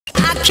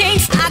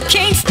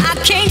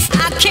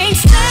can't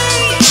stay.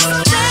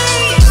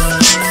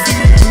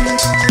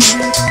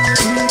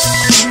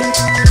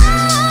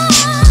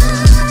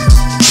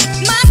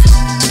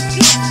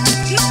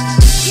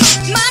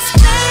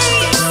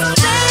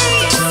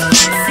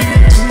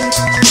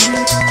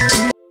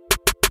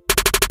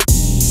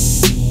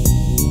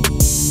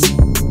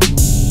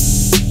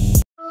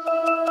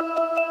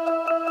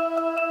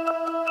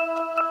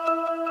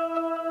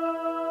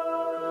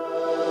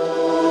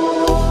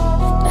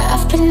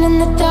 In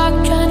the dark,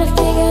 trying to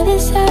figure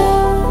this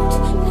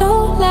out.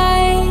 No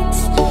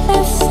lights,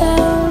 no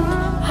sound.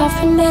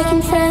 I've been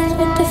making friends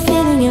with the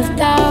feeling of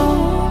doubt,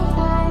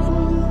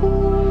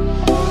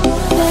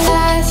 but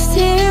I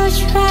still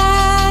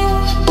try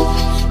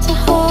to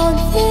hold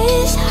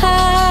this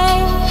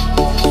high,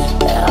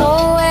 but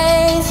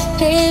always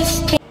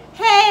risky.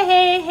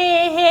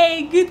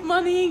 Hey, good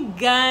morning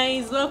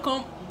guys,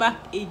 welcome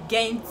back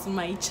again to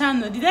my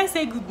channel. Did I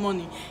say good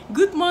morning?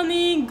 Good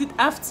morning, good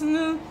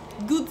afternoon,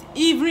 good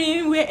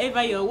evening,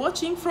 wherever you're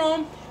watching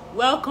from.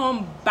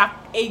 Welcome back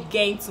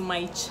again to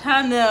my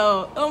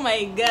channel. Oh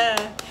my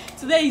god,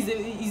 today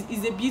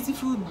is a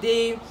beautiful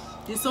day.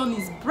 The sun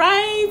is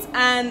bright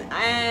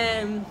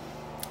and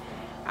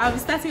I'll be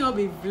starting up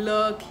a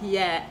vlog.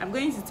 Yeah, I'm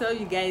going to tell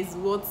you guys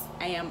what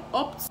I am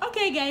up to.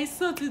 Okay guys,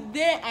 so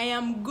today I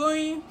am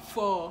going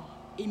for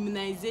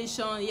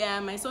immunization. Yeah,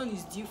 my son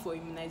is due for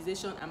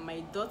immunization and my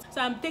daughter,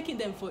 so I'm taking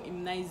them for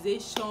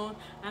immunization.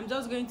 I'm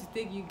just going to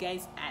take you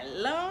guys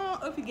along.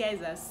 Hope you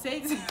guys are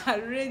set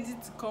and ready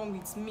to come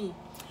with me,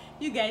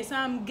 you guys. So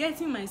I'm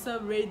getting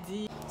myself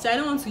ready, so I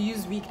don't want to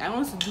use wig, I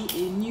want to do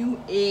a new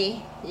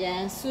hair.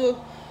 Yeah,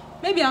 so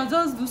maybe I'll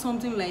just do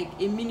something like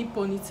a mini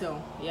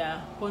ponytail.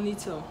 Yeah,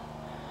 ponytail.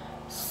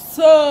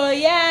 So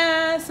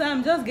yeah, so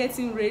I'm just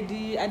getting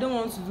ready. I don't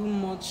want to do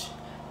much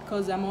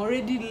because I'm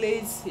already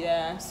late.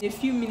 Yeah, so a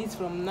few minutes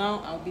from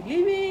now I'll be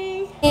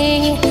leaving.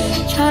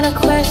 Trying to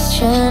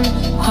question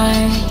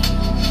why.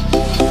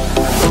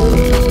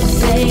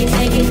 Say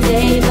take it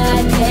day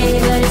by day,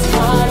 but it's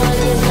hard when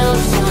there's no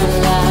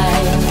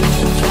sunlight.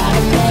 Try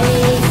to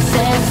make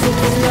sense if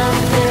there's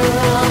nothing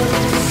wrong,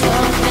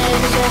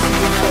 something's just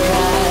not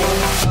right.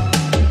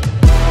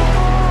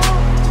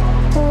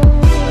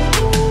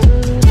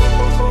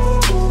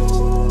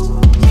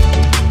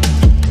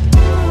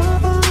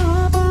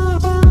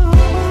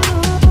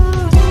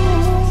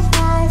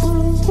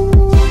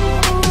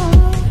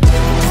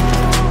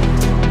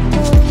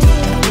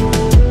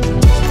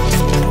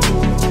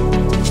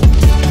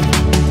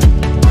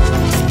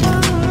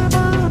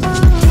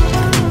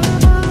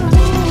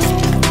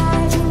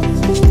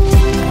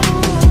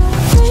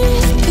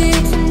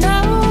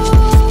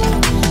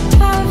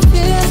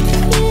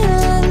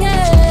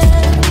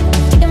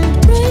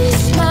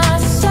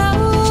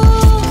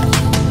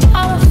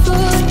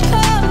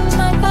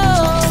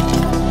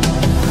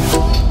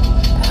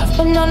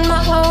 On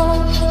my own,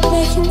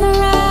 making the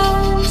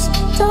rounds,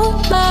 don't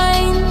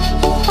mind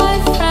my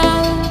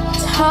frown.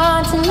 It's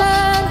hard to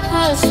learn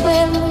how to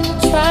swim,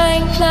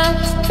 trying not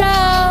to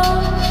drown.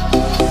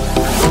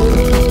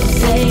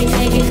 Say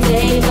take it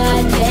day by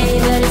day,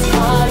 but it's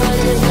hard when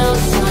there's no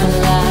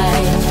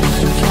sunlight.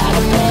 Try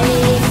to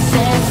make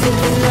sense if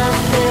there's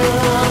nothing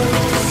wrong,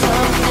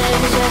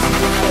 something's just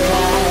not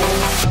right.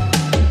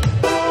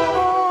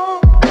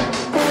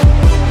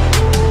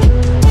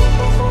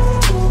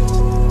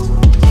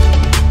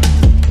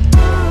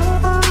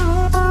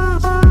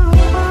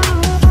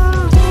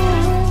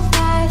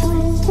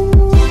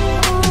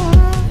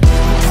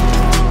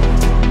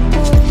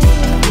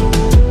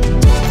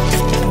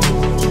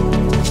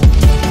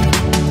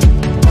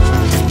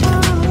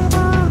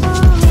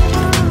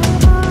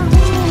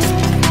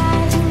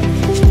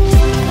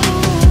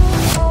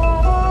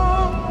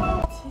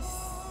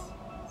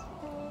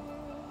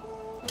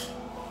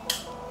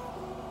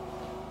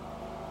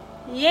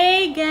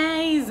 Yay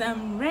guys,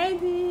 I'm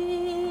ready.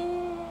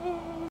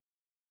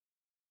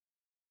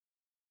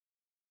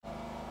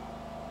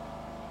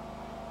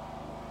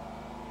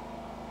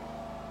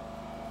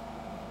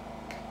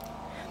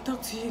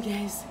 Talk to you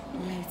guys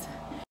later.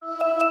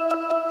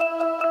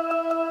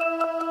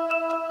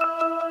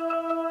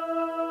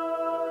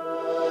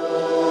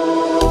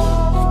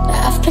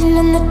 I've been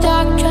in the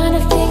dark trying to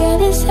figure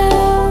this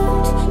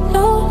out.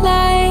 No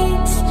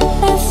lights,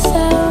 no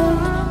sound.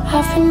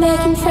 I've been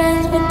making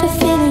friends with the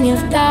feeling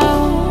of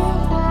doubt,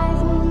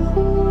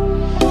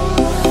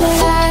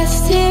 but I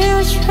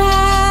still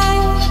try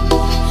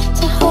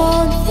to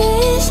hold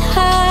this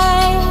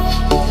high,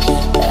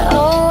 but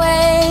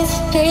always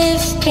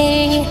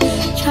risky,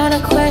 trying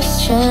to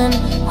question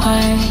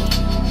why.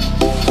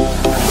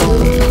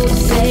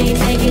 Say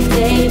take it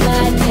day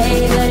by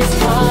day, but it's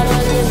hard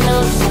when there's no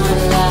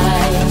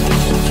sunlight.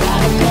 Try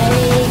to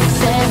make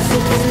sense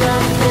of the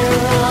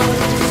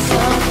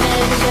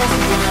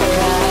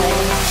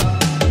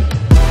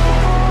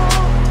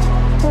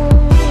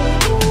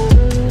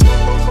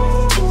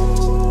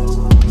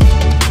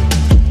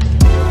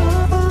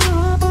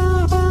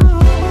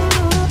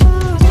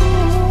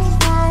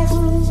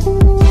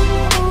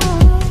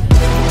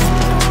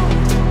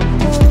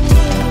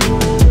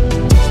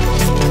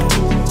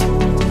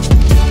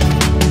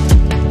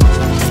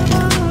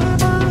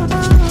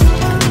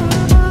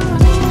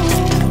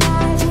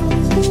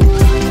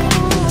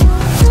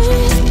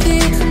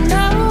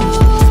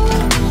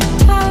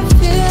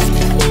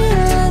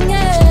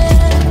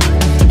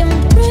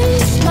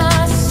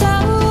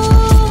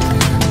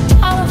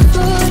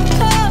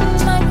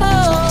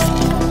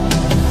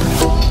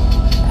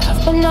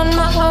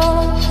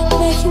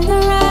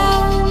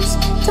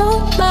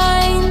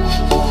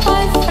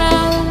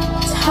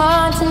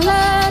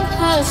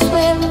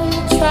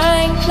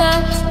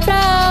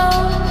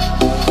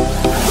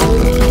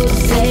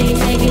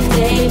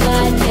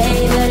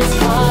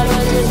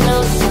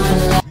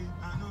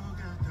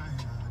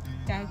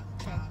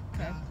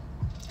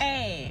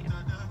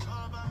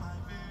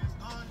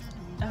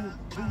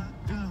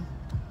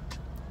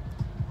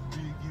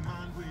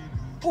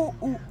Hey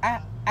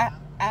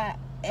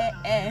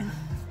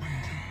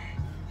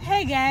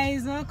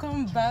guys,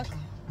 welcome back.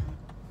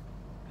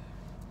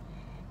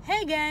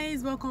 Hey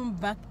guys, welcome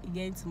back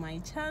again to my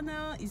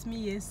channel. It's me,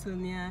 yes,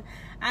 Sonia,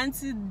 and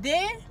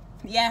today's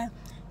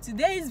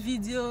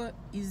video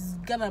is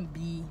gonna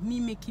be me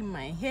making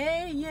my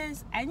hair.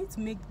 Yes, I need to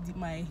make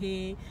my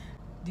hair.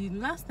 The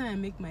last time I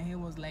make my hair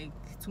was like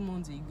 2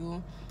 months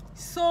ago,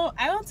 so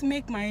I want to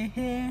make my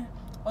hair.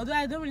 Although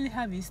I don't really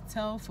have a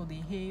style for the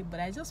hair,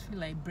 but I just feel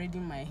like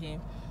braiding my hair.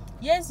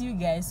 Yes, you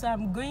guys, so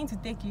I'm going to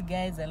take you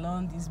guys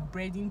along this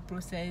braiding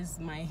process,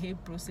 my hair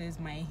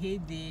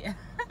day.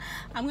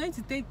 I'm going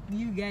to take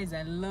you guys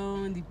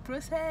along the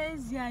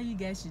process. Yeah, you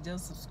guys should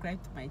just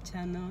subscribe to my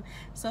channel.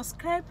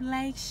 Subscribe,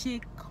 like,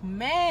 share,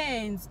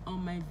 comment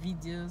on my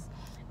videos,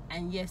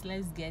 and yes,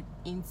 let's get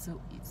into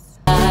it.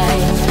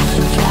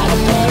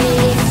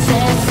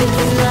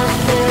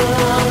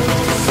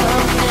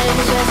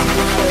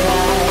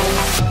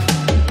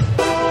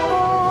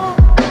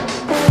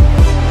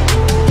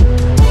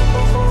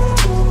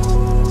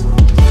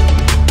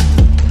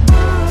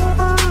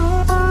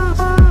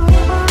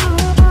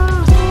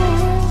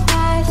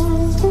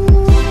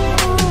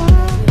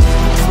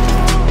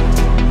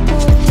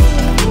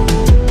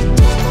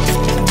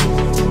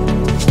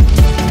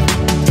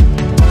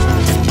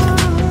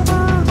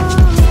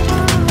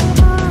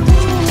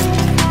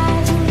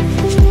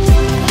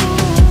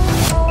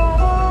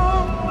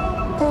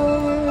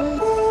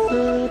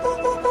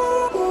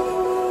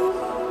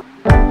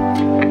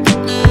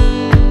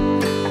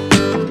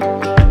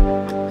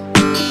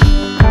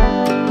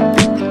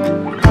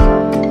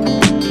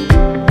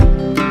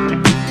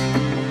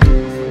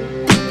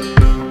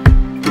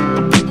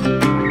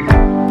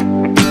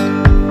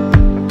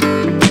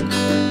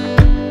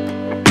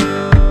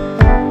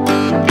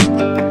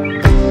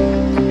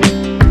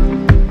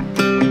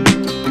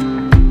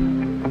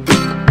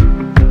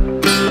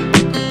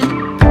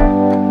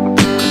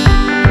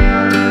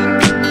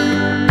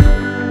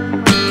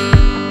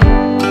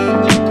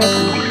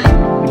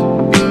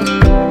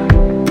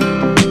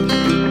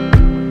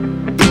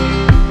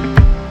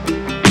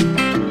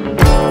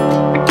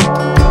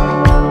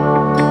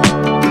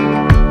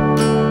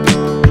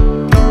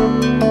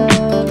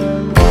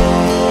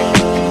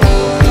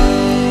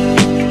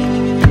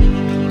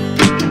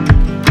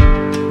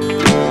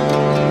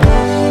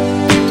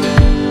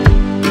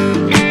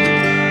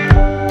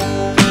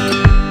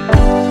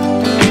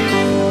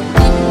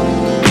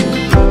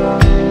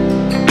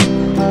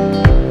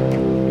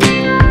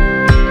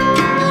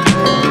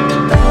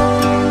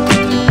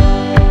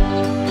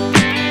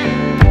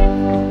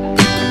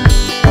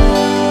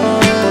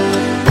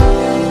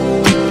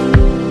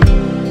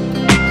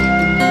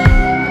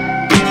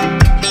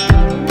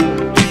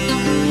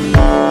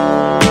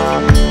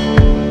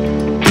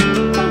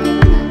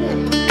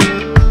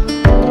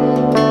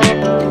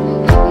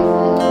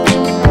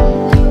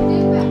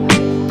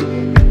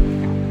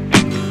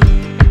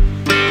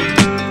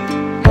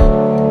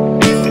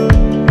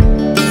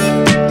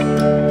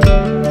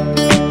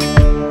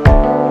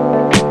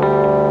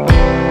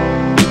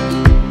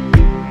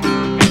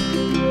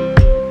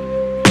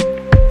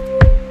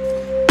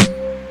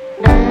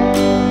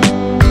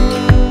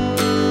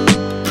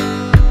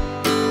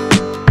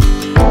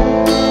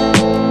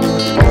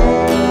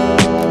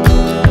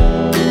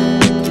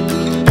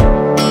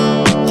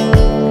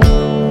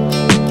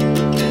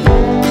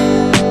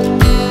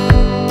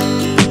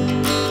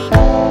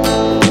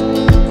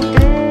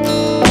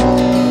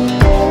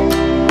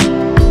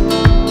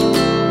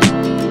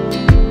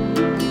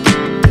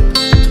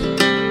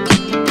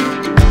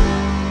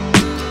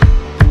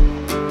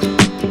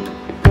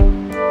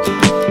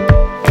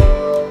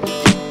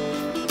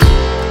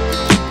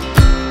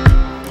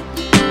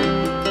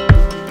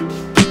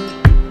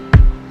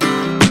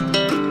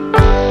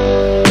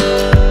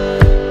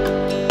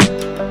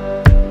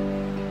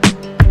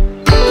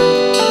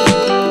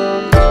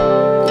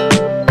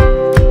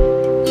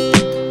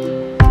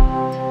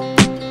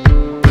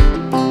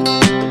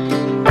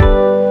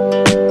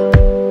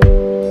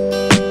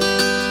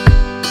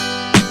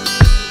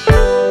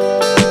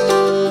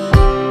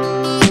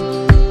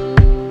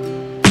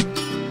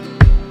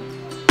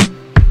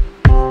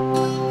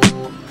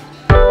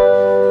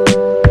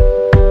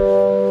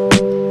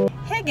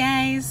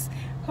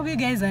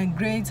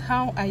 Great,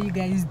 how are you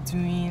guys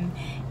doing?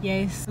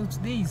 Yes, so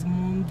today is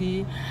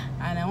Monday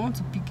and I want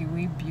to pick a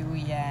way bill.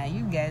 Yeah,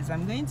 you guys,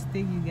 I'm going to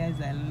take you guys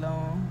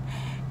along.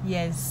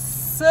 Yes,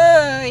 so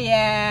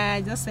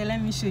yeah, just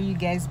let me show you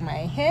guys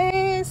my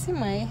hair. See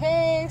my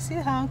hair, see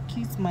how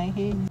cute my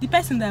hair is. The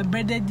person that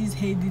braided this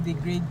hair did a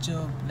great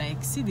job.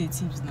 Like, see the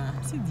tips now,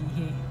 see the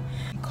hair,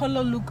 the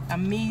color look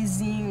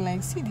amazing.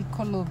 Like, see the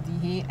color of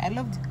the hair, I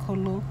love the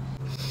color.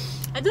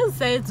 I just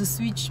decided to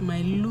switch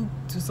my look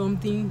to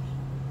something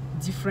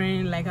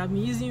different. Like, I've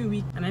been using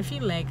wig and I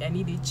feel like I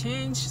need a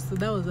change, so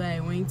that was why I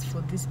went for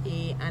this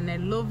hair. And I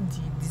love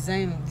the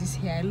design of this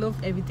hair, I love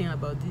everything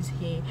about this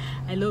hair,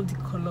 I love the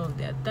color of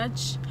the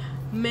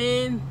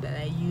attachment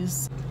that I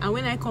use. And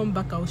when I come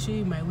back, I'll show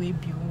you my way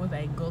bill, what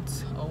I got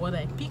or what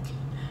I pick.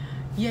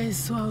 Yes,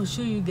 so I'll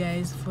show you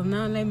guys. For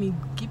now, let me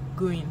keep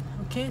going.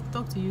 Okay,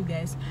 talk to you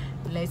guys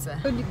later.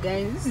 So you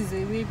guys, this is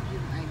a wave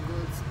I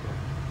got.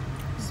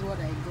 This is what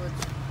I got.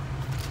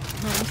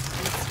 Nice.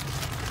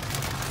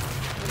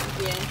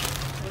 Yeah,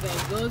 what I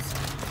got.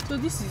 So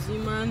this is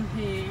human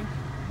hair.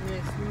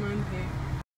 Yes, human hair.